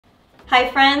Hi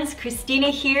friends, Christina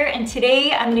here, and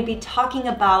today I'm going to be talking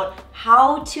about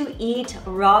how to eat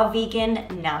raw vegan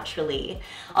naturally.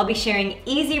 I'll be sharing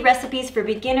easy recipes for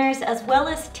beginners as well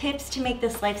as tips to make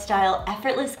this lifestyle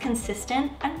effortless,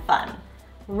 consistent, and fun.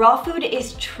 Raw food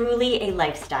is truly a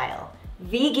lifestyle.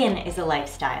 Vegan is a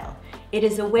lifestyle. It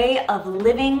is a way of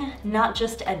living, not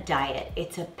just a diet.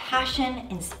 It's a passion,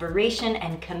 inspiration,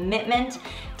 and commitment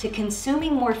to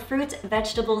consuming more fruits,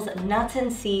 vegetables, nuts,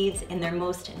 and seeds in their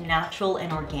most natural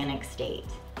and organic state.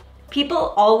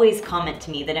 People always comment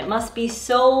to me that it must be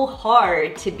so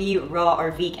hard to be raw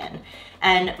or vegan.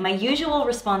 And my usual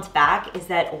response back is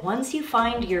that once you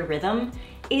find your rhythm,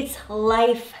 it's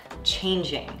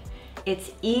life-changing.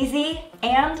 It's easy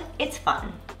and it's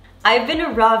fun. I've been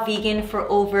a raw vegan for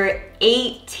over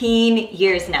 18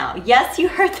 years now. Yes, you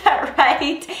heard that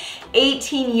right,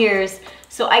 18 years.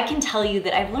 So I can tell you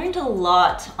that I've learned a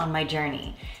lot on my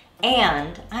journey.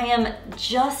 And I am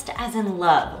just as in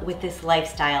love with this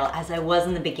lifestyle as I was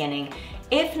in the beginning,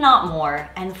 if not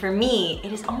more. And for me, it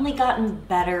has only gotten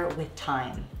better with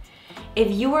time.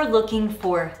 If you are looking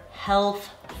for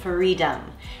health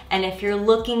freedom, and if you're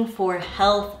looking for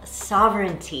health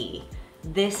sovereignty,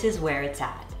 this is where it's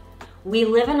at. We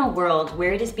live in a world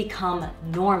where it has become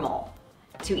normal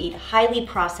to eat highly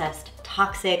processed,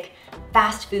 toxic,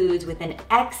 fast foods with an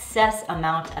excess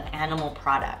amount of animal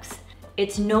products.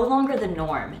 It's no longer the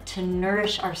norm to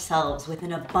nourish ourselves with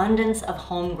an abundance of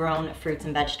homegrown fruits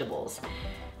and vegetables.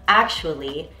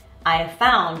 Actually, I have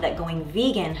found that going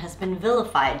vegan has been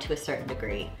vilified to a certain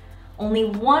degree. Only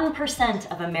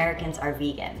 1% of Americans are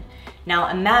vegan. Now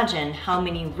imagine how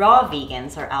many raw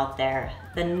vegans are out there.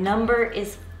 The number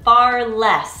is far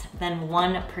less than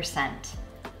 1%.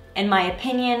 In my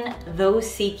opinion, those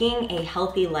seeking a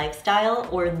healthy lifestyle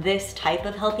or this type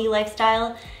of healthy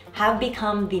lifestyle have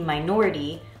become the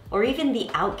minority or even the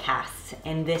outcasts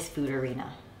in this food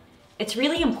arena. It's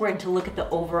really important to look at the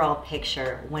overall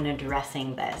picture when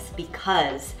addressing this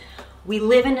because we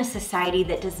live in a society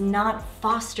that does not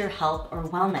foster health or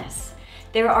wellness.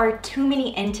 There are too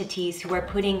many entities who are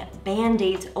putting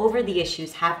band-aids over the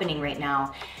issues happening right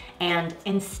now. And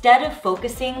instead of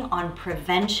focusing on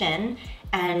prevention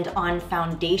and on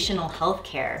foundational health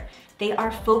care, they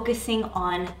are focusing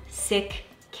on sick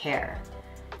care.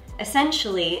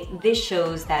 Essentially, this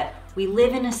shows that we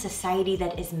live in a society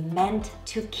that is meant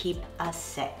to keep us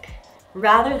sick.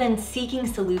 Rather than seeking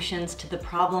solutions to the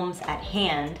problems at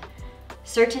hand,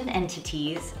 certain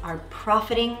entities are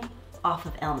profiting off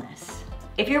of illness.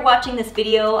 If you're watching this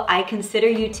video, I consider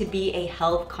you to be a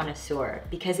health connoisseur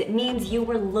because it means you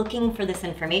were looking for this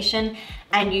information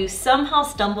and you somehow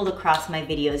stumbled across my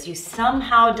videos. You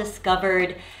somehow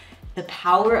discovered the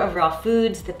power of raw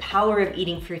foods, the power of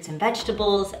eating fruits and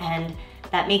vegetables, and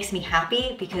that makes me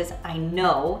happy because I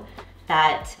know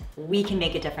that we can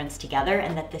make a difference together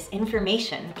and that this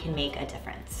information can make a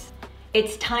difference.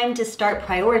 It's time to start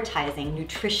prioritizing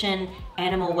nutrition,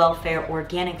 animal welfare,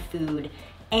 organic food,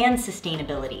 and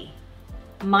sustainability.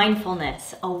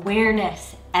 Mindfulness,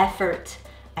 awareness, effort,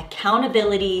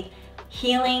 accountability,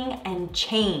 healing, and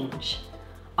change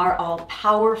are all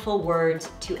powerful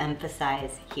words to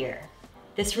emphasize here.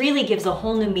 This really gives a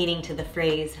whole new meaning to the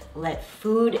phrase, let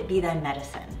food be thy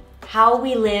medicine. How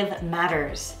we live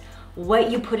matters.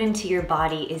 What you put into your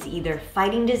body is either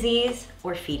fighting disease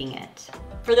or feeding it.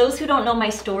 For those who don't know my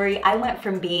story, I went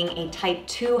from being a type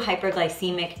 2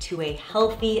 hyperglycemic to a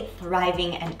healthy,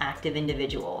 thriving, and active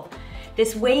individual.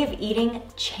 This way of eating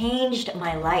changed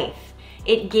my life.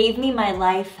 It gave me my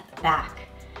life back.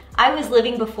 I was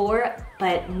living before,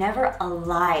 but never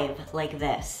alive like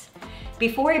this.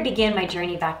 Before I began my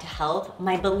journey back to health,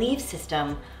 my belief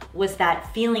system was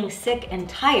that feeling sick and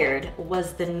tired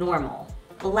was the normal.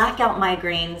 Blackout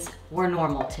migraines were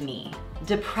normal to me.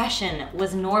 Depression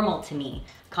was normal to me.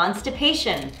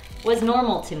 Constipation was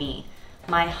normal to me.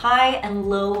 My high and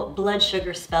low blood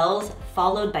sugar spells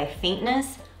followed by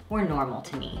faintness were normal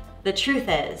to me. The truth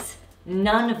is,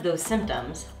 none of those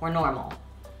symptoms were normal.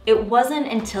 It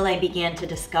wasn't until I began to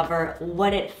discover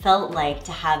what it felt like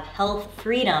to have health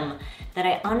freedom that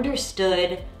I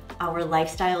understood our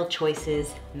lifestyle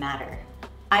choices matter.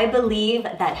 I believe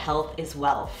that health is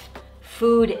wealth.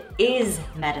 Food is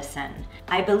medicine.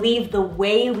 I believe the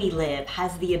way we live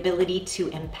has the ability to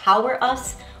empower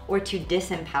us or to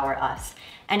disempower us,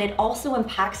 and it also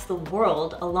impacts the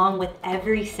world along with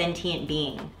every sentient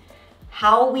being.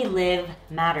 How we live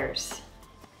matters.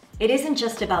 It isn't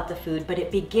just about the food, but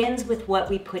it begins with what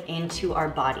we put into our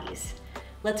bodies.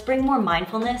 Let's bring more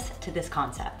mindfulness to this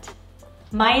concept.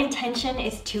 My intention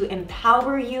is to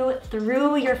empower you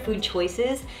through your food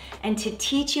choices and to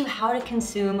teach you how to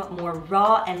consume more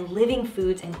raw and living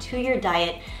foods into your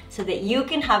diet so that you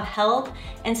can have health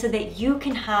and so that you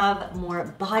can have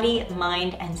more body,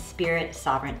 mind, and spirit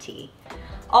sovereignty.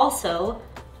 Also,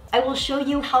 I will show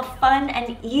you how fun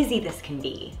and easy this can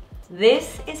be.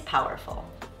 This is powerful.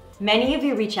 Many of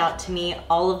you reach out to me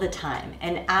all of the time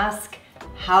and ask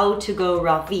how to go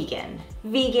raw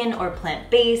vegan or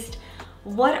plant-based.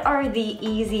 What are the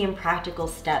easy and practical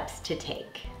steps to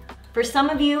take? For some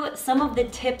of you, some of the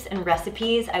tips and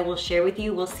recipes I will share with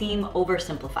you will seem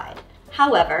oversimplified.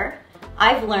 However,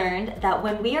 I've learned that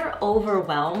when we are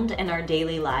overwhelmed in our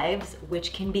daily lives,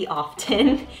 which can be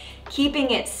often, keeping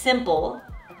it simple,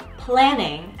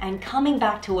 planning, and coming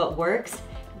back to what works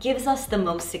gives us the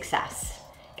most success.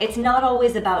 It's not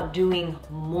always about doing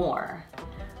more.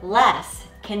 Less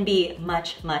can be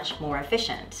much, much more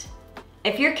efficient.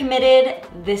 If you're committed,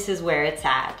 this is where it's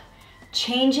at.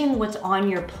 Changing what's on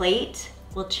your plate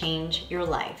will change your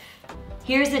life.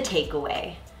 Here's a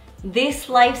takeaway. This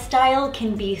lifestyle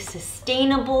can be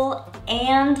sustainable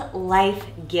and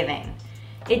life-giving.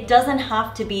 It doesn't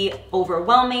have to be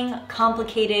overwhelming,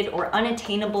 complicated, or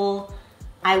unattainable.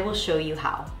 I will show you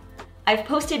how. I've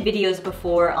posted videos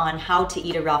before on how to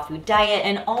eat a raw food diet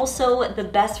and also the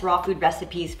best raw food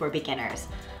recipes for beginners.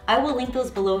 I will link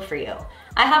those below for you.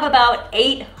 I have about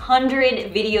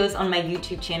 800 videos on my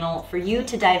YouTube channel for you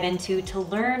to dive into to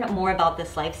learn more about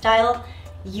this lifestyle.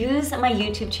 Use my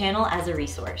YouTube channel as a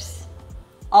resource.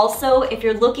 Also, if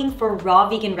you're looking for raw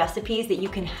vegan recipes that you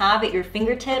can have at your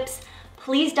fingertips,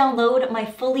 please download my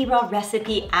Fully Raw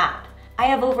Recipe app. I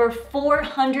have over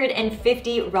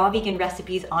 450 raw vegan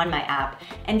recipes on my app,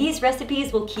 and these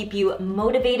recipes will keep you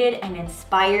motivated and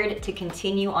inspired to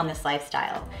continue on this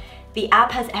lifestyle. The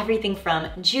app has everything from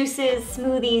juices,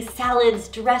 smoothies, salads,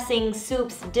 dressings,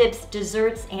 soups, dips,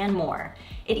 desserts, and more.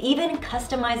 It even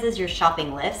customizes your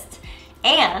shopping lists,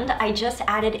 and I just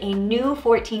added a new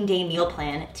 14-day meal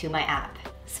plan to my app.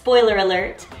 Spoiler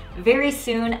alert, very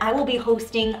soon I will be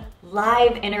hosting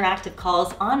live interactive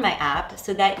calls on my app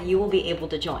so that you will be able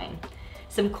to join.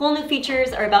 Some cool new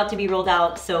features are about to be rolled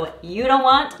out, so you don't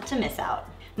want to miss out.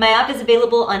 My app is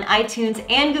available on iTunes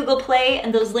and Google Play,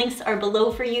 and those links are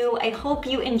below for you. I hope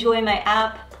you enjoy my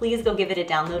app. Please go give it a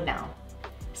download now.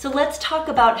 So let's talk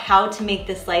about how to make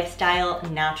this lifestyle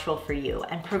natural for you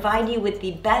and provide you with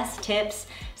the best tips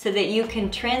so that you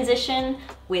can transition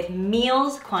with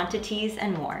meals, quantities,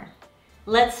 and more.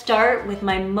 Let's start with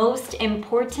my most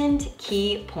important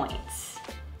key points.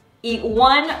 Eat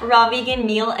one raw vegan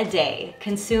meal a day.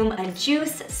 Consume a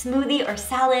juice, smoothie, or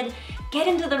salad. Get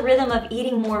into the rhythm of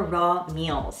eating more raw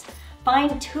meals.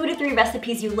 Find 2 to 3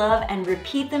 recipes you love and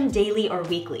repeat them daily or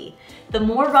weekly. The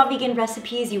more raw vegan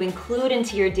recipes you include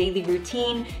into your daily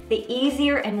routine, the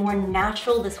easier and more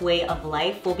natural this way of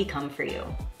life will become for you.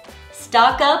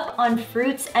 Stock up on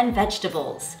fruits and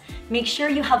vegetables. Make sure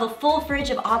you have a full fridge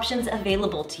of options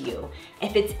available to you.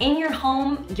 If it's in your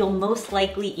home, you'll most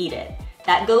likely eat it.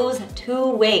 That goes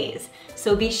 2 ways,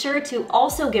 so be sure to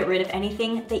also get rid of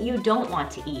anything that you don't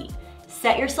want to eat.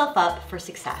 Set yourself up for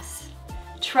success.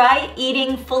 Try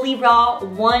eating fully raw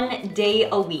 1 day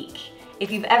a week.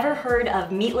 If you've ever heard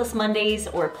of meatless Mondays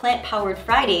or plant-powered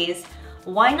Fridays,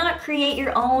 why not create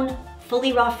your own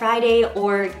fully raw Friday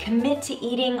or commit to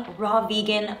eating raw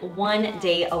vegan 1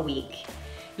 day a week?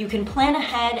 You can plan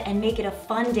ahead and make it a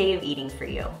fun day of eating for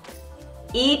you.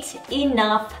 Eat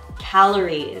enough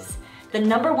calories. The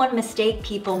 #1 mistake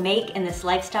people make in this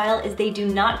lifestyle is they do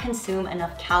not consume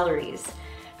enough calories.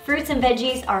 Fruits and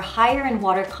veggies are higher in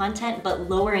water content but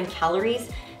lower in calories,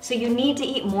 so you need to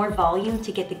eat more volume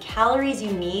to get the calories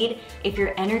you need if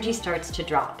your energy starts to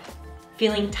drop.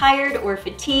 Feeling tired or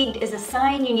fatigued is a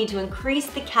sign you need to increase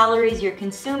the calories you're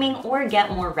consuming or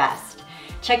get more rest.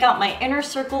 Check out my Inner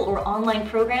Circle or online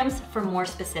programs for more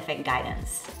specific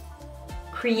guidance.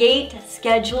 Create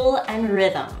schedule and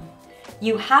rhythm.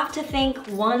 You have to think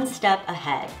 1 step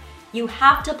ahead. You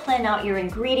have to plan out your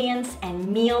ingredients and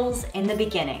meals in the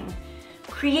beginning.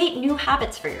 Create new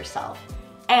habits for yourself.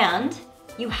 And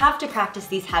you have to practice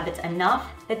these habits enough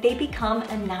that they become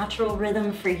a natural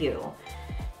rhythm for you.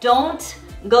 Don't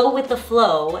go with the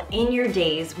flow in your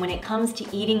days when it comes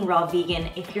to eating raw vegan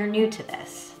if you're new to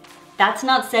this. That's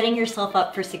not setting yourself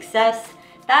up for success.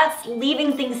 That's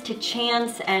leaving things to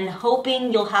chance and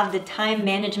hoping you'll have the time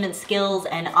management skills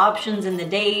and options in the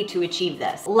day to achieve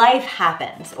this. Life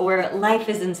happens, or life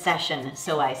is in session,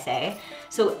 so I say.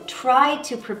 So try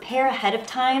to prepare ahead of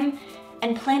time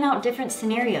and plan out different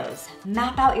scenarios.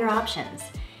 Map out your options.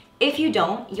 If you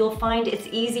don't, you'll find it's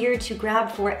easier to grab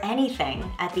for anything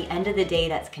at the end of the day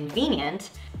that's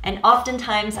convenient. And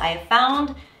oftentimes I have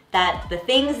found that the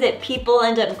things that people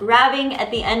end up grabbing at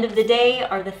the end of the day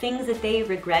are the things that they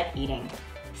regret eating.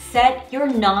 Set your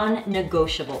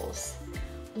non-negotiables.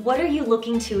 What are you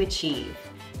looking to achieve?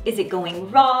 Is it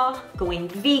going raw, going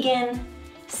vegan?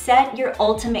 Set your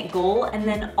ultimate goal and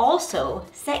then also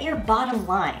set your bottom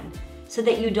line so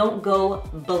that you don't go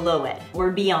below it or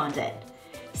beyond it.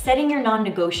 Setting your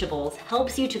non-negotiables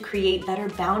helps you to create better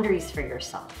boundaries for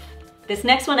yourself. This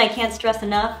next one I can't stress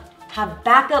enough. Have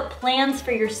backup plans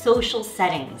for your social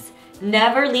settings.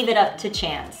 Never leave it up to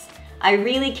chance. I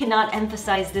really cannot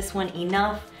emphasize this one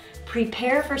enough.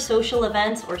 Prepare for social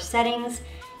events or settings.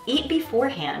 Eat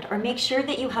beforehand or make sure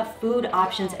that you have food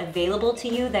options available to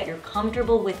you that you're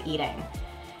comfortable with eating.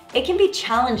 It can be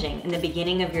challenging in the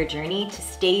beginning of your journey to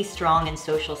stay strong in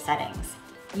social settings.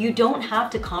 You don't have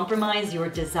to compromise your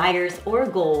desires or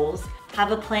goals.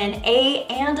 Have a plan A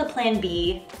and a plan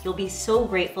B. You'll be so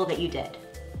grateful that you did.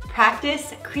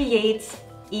 Practice creates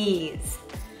ease.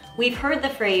 We've heard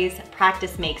the phrase,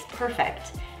 practice makes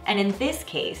perfect. And in this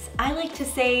case, I like to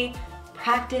say,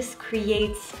 practice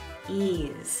creates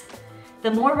ease.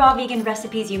 The more raw vegan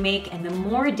recipes you make and the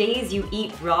more days you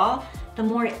eat raw, the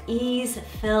more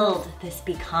ease-filled this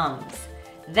becomes.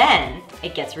 Then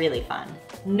it gets really fun.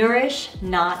 Nourish,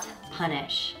 not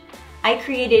punish. I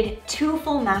created 2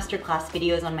 full masterclass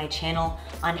videos on my channel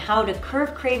on how to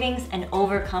curb cravings and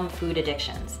overcome food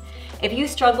addictions. If you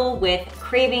struggle with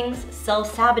cravings,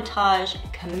 self-sabotage,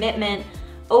 commitment,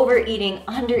 overeating,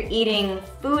 undereating,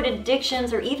 food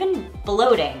addictions, or even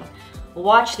bloating,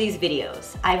 watch these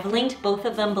videos. I've linked both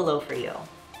of them below for you.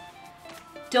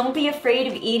 Don't be afraid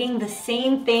of eating the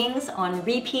same things on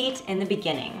repeat in the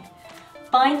beginning.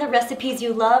 Find the recipes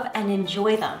you love and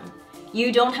enjoy them.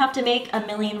 You don't have to make a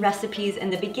million recipes in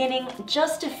the beginning,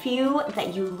 just a few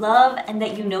that you love and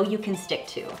that you know you can stick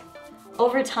to.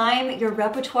 Over time, your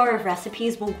repertoire of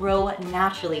recipes will grow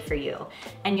naturally for you,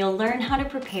 and you'll learn how to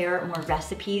prepare more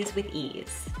recipes with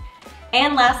ease.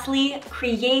 And lastly,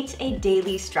 create a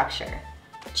daily structure.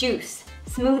 Juice,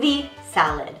 smoothie,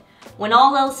 salad. When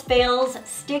all else fails,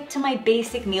 stick to my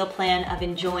basic meal plan of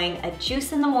enjoying a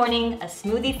juice in the morning, a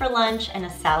smoothie for lunch, and a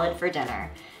salad for dinner.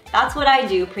 That's what I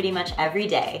do pretty much every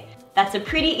day. That's a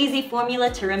pretty easy formula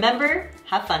to remember.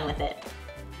 Have fun with it.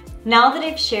 Now that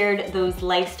I've shared those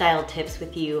lifestyle tips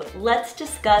with you, let's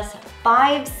discuss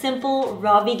 5 simple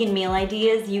raw vegan meal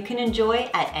ideas you can enjoy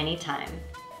at any time.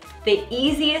 The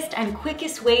easiest and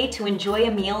quickest way to enjoy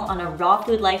a meal on a raw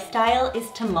food lifestyle is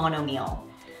to mono meal.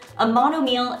 A mono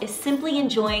meal is simply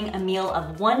enjoying a meal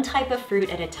of one type of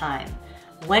fruit at a time.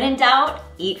 When in doubt,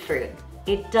 eat fruit.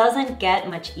 It doesn't get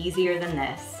much easier than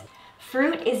this.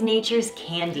 Fruit is nature's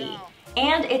candy,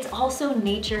 and it's also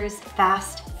nature's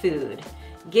fast food.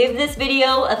 Give this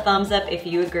video a thumbs up if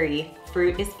you agree.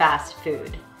 Fruit is fast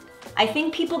food. I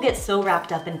think people get so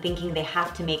wrapped up in thinking they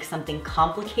have to make something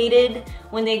complicated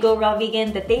when they go raw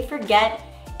vegan that they forget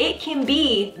it can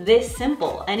be this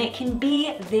simple and it can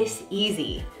be this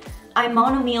easy. I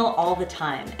mono meal all the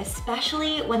time,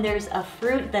 especially when there's a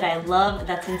fruit that I love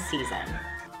that's in season.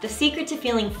 The secret to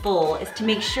feeling full is to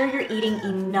make sure you're eating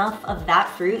enough of that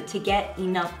fruit to get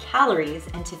enough calories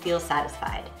and to feel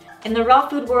satisfied. In the raw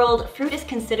food world, fruit is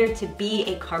considered to be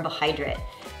a carbohydrate,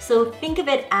 so think of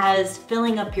it as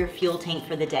filling up your fuel tank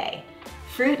for the day.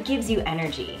 Fruit gives you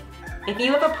energy. If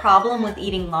you have a problem with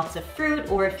eating lots of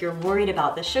fruit, or if you're worried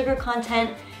about the sugar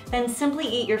content, then simply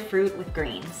eat your fruit with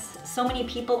greens. So many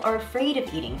people are afraid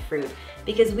of eating fruit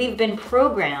because we've been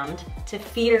programmed to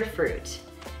fear fruit.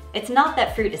 It's not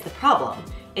that fruit is the problem,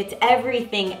 it's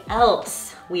everything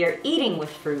else we are eating with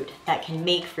fruit that can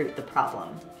make fruit the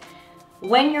problem.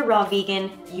 When you're raw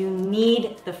vegan, you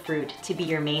need the fruit to be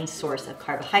your main source of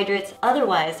carbohydrates.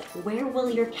 Otherwise, where will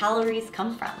your calories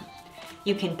come from?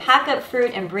 You can pack up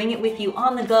fruit and bring it with you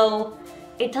on the go.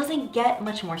 It doesn't get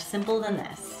much more simple than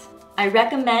this. I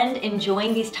recommend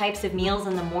enjoying these types of meals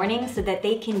in the morning so that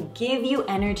they can give you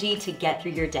energy to get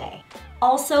through your day.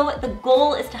 Also, the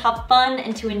goal is to have fun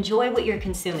and to enjoy what you're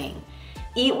consuming.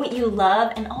 Eat what you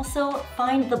love and also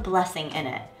find the blessing in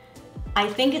it. I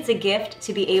think it's a gift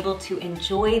to be able to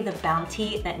enjoy the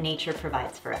bounty that nature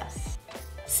provides for us.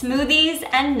 Smoothies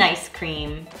and nice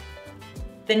cream.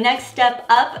 The next step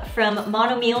up from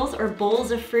mono meals or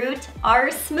bowls of fruit are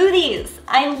smoothies.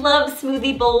 I love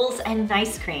smoothie bowls and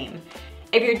nice cream.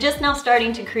 If you're just now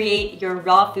starting to create your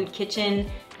raw food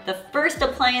kitchen, the first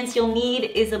appliance you'll need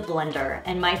is a blender,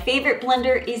 and my favorite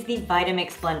blender is the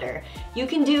Vitamix blender. You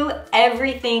can do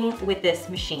everything with this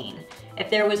machine. If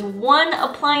there was one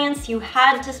appliance you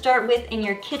had to start with in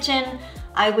your kitchen,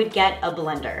 I would get a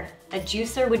blender. A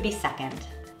juicer would be second.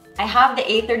 I have the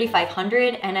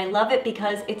A3500 and I love it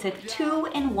because it's a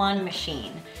 2-in-1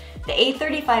 machine. The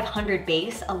A3500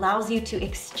 base allows you to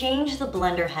exchange the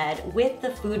blender head with the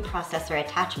food processor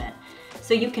attachment.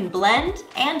 So you can blend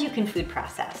and you can food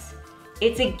process.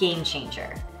 It's a game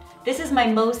changer. This is my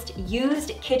most used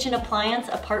kitchen appliance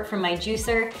apart from my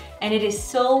juicer, and it is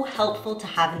so helpful to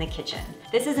have in the kitchen.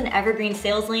 This is an evergreen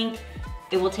sales link.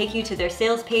 It will take you to their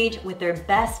sales page with their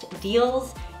best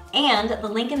deals, and the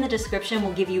link in the description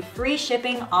will give you free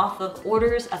shipping off of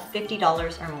orders of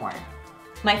 $50 or more.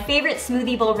 My favorite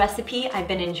smoothie bowl recipe I've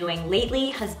been enjoying lately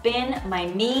has been my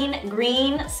Mean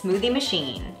Green smoothie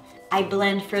machine. I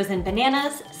blend frozen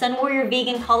bananas, Sun Warrior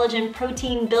Vegan Collagen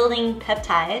Protein Building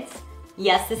Peptides,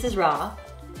 yes, this is raw,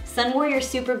 Sun Warrior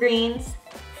Super Greens,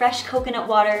 fresh coconut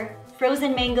water,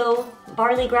 frozen mango,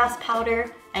 barley grass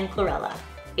powder, and chlorella.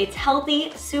 It's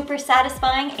healthy, super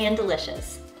satisfying, and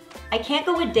delicious. I can't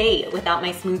go a day without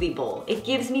my smoothie bowl. It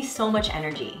gives me so much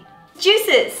energy.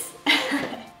 Juices!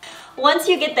 Once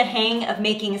you get the hang of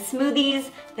making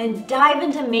smoothies, then dive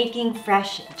into making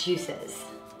fresh juices.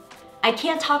 I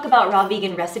can't talk about raw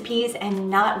vegan recipes and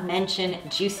not mention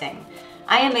juicing.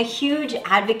 I am a huge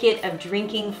advocate of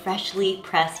drinking freshly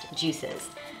pressed juices.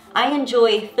 I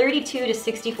enjoy 32 to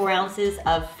 64 ounces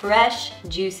of fresh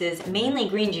juices, mainly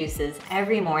green juices,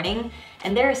 every morning,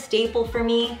 and they're a staple for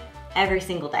me every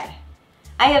single day.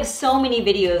 I have so many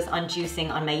videos on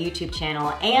juicing on my YouTube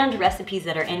channel and recipes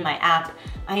that are in my app.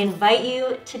 I invite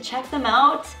you to check them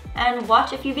out and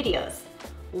watch a few videos.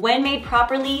 When made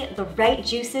properly, the right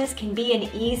juices can be an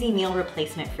easy meal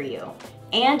replacement for you.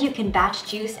 And you can batch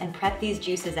juice and prep these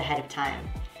juices ahead of time.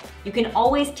 You can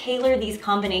always tailor these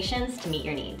combinations to meet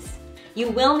your needs. You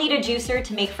will need a juicer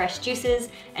to make fresh juices,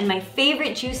 and my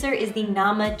favorite juicer is the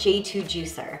Nama J2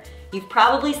 juicer. You've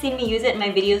probably seen me use it in my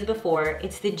videos before.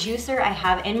 It's the juicer I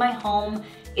have in my home.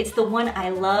 It's the one I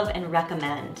love and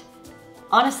recommend.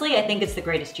 Honestly, I think it's the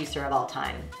greatest juicer of all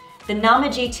time. The Nama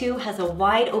J2 has a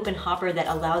wide open hopper that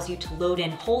allows you to load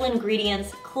in whole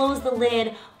ingredients, close the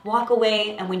lid, walk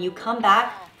away, and when you come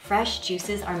back, fresh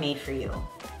juices are made for you.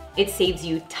 It saves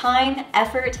you time,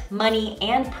 effort, money,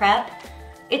 and prep.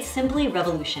 It's simply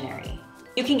revolutionary.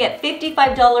 You can get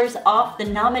 $55 off the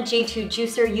Nama J2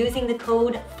 juicer using the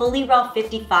code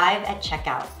FullyRaw55 at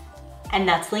checkout. And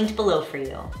that's linked below for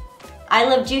you. I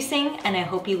love juicing, and I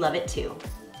hope you love it too.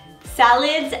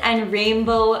 Salads and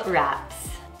rainbow wraps.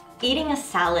 Eating a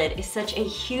salad is such a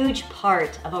huge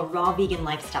part of a raw vegan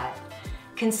lifestyle.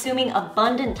 Consuming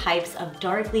abundant types of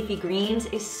dark leafy greens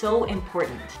is so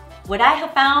important. What I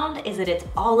have found is that it's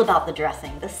all about the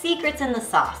dressing. The secret's in the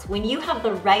sauce. When you have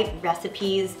the right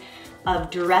recipes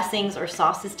of dressings or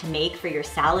sauces to make for your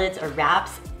salads or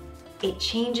wraps, it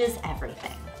changes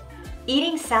everything.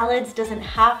 Eating salads doesn't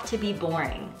have to be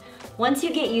boring. Once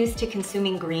you get used to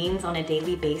consuming greens on a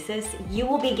daily basis, you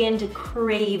will begin to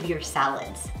crave your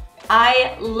salads.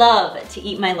 I love to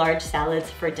eat my large salads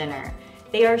for dinner.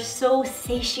 They are so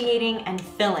satiating and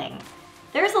filling.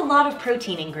 There's a lot of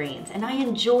protein in greens, and I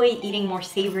enjoy eating more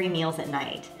savory meals at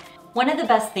night. One of the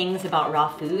best things about raw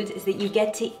foods is that you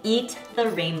get to eat the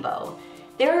rainbow.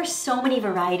 There are so many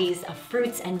varieties of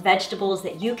fruits and vegetables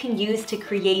that you can use to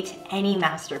create any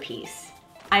masterpiece.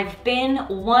 I've been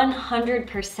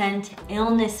 100%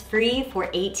 illness-free for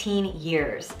 18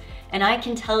 years, and I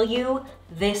can tell you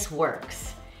this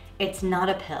works. It's not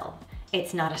a pill.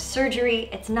 It's not a surgery.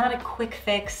 It's not a quick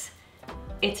fix.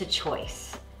 It's a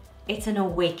choice. It's an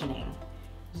awakening.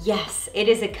 Yes, it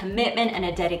is a commitment and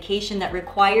a dedication that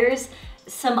requires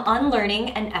some unlearning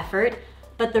and effort,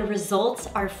 but the results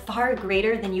are far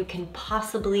greater than you can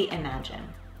possibly imagine.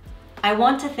 I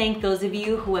want to thank those of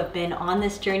you who have been on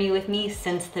this journey with me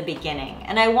since the beginning,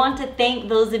 and I want to thank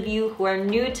those of you who are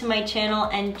new to my channel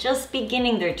and just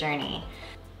beginning their journey.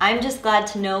 I'm just glad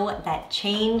to know that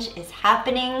change is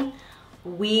happening.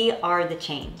 We are the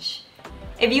change.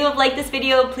 If you have liked this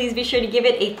video, please be sure to give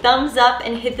it a thumbs up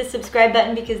and hit the subscribe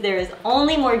button because there is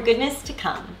only more goodness to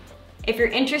come. If you're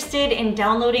interested in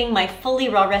downloading my Fully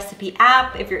Raw Recipe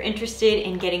app, if you're interested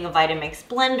in getting a Vitamix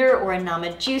blender or a Nama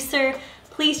juicer,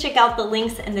 please check out the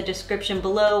links in the description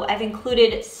below. I've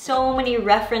included so many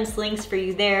reference links for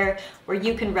you there where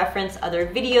you can reference other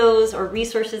videos or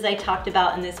resources I talked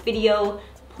about in this video.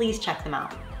 Please check them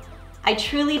out. I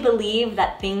truly believe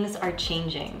that things are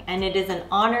changing, and it is an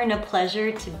honor and a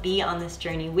pleasure to be on this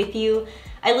journey with you.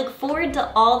 I look forward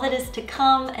to all that is to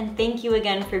come, and thank you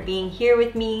again for being here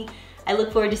with me. I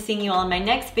look forward to seeing you all in my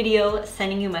next video,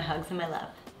 sending you my hugs and my love.